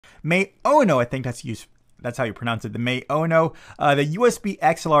Mayono, I think that's how you pronounce it, the Mayono, the USB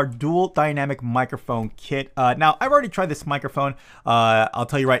XLR dual dynamic microphone kit. Now, I've already tried this microphone. I'll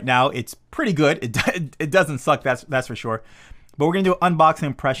tell you right now, it's pretty good. It doesn't suck, that's for sure. But we're going to do an unboxing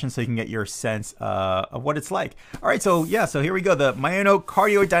impression so you can get your sense of what it's like. All right, so yeah, so here we go. The Mayono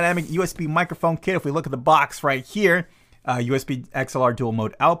Cardio Dynamic USB Microphone Kit. If we look at the box right here, USB XLR dual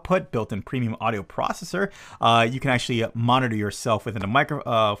mode output, built-in premium audio processor. You can actually monitor yourself within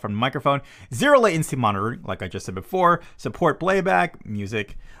a from the microphone. Zero latency monitoring, like I just said before. Support playback,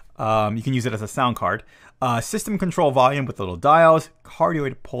 music. You can use it as a sound card. System control volume with little dials.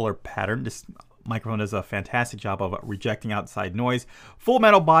 Cardioid polar pattern. This microphone does a fantastic job of rejecting outside noise. Full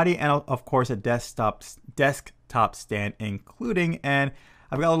metal body, and of course a desktop stand including. And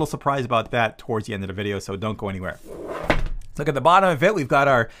I've got a little surprise about that towards the end of the video, so don't go anywhere. Let's look at the bottom of it. We've got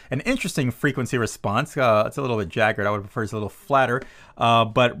an interesting frequency response. It's a little bit jagged. I would prefer it's a little flatter.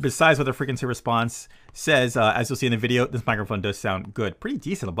 But besides what the frequency response says, as you'll see in the video, this microphone does sound good. Pretty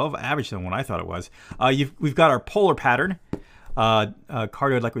decent, above average than what I thought it was. We've got our polar pattern.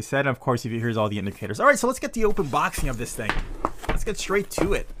 Cardioid, like we said, and of course, here's all the indicators. All right, so let's get the open boxing of this thing. Let's get straight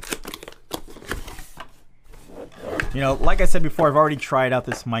to it. You know, like I said before, I've already tried out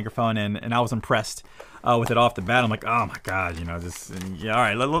this microphone, and I was impressed with it off the bat. I'm like, oh my god, you know, yeah. All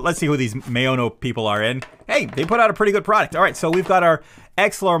right, let's see who these Mayono people are in. Hey, they put out a pretty good product. All right, so we've got our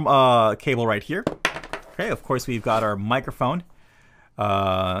XLR cable right here. Okay, of course, we've got our microphone.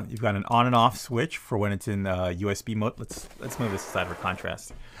 You've got an on and off switch for when it's in USB mode. Let's move this aside for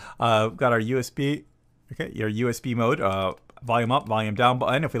contrast. We've got our USB, okay, your USB mode, volume up, volume down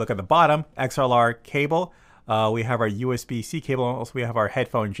button. If we look at the bottom, XLR cable. We have our USB-C cable. Also, we have our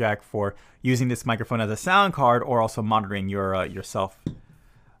headphone jack for using this microphone as a sound card, or also monitoring yourself.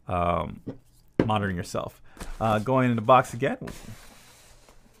 Going in the box again.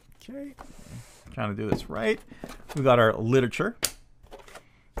 Okay, trying to do this right. We've got our literature.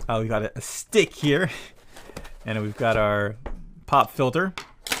 We've got a stick here, and then we've got our pop filter.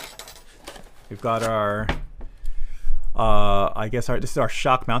 We've got our, this is our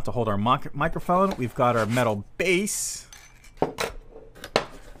shock mount to hold our microphone. We've got our metal base,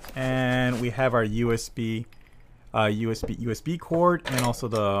 and we have our USB cord, and also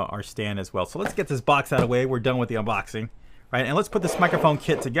our stand as well. So let's get this box out of the way. We're done with the unboxing, right? And let's put this microphone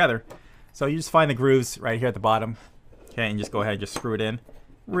kit together. So you just find the grooves right here at the bottom, okay, and just go ahead and just screw it in.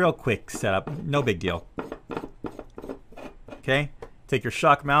 Real quick setup, no big deal. Okay, take your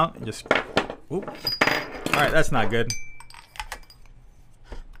shock mount and just, oop. All right, that's not good.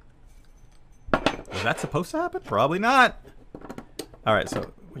 Was that supposed to happen? Probably not. All right,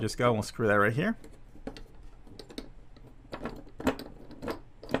 so we'll just go and we'll screw that right here.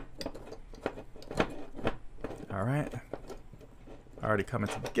 All right, already coming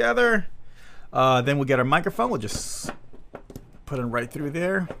together. Then we'll get our microphone. We'll just put it right through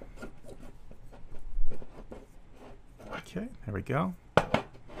there. Okay, there we go.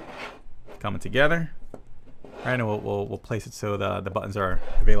 Coming together. All right, and we'll place it so the buttons are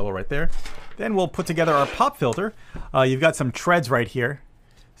available right there. Then we'll put together our pop filter. You've got some treads right here,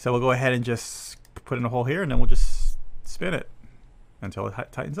 so we'll go ahead and just put in a hole here, and then we'll just spin it until it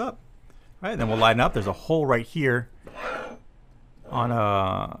tightens up. All right, then we'll line up. There's a hole right here on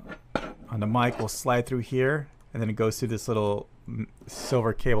the mic. We'll slide through here, and then it goes through this little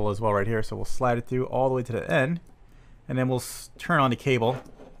silver cable as well right here. So we'll slide it through all the way to the end, and then we'll turn on the cable.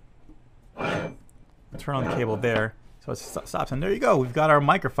 Turn on the cable there, so it stops, and there you go. We've got our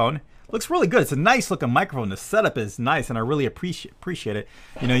microphone. Looks really good. It's a nice looking microphone. The setup is nice, and I really appreciate it.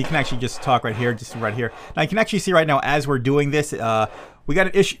 You know, you can actually just talk right here, just right here. Now you can actually see right now as we're doing this, we got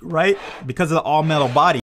an issue, right? Because of the all metal body.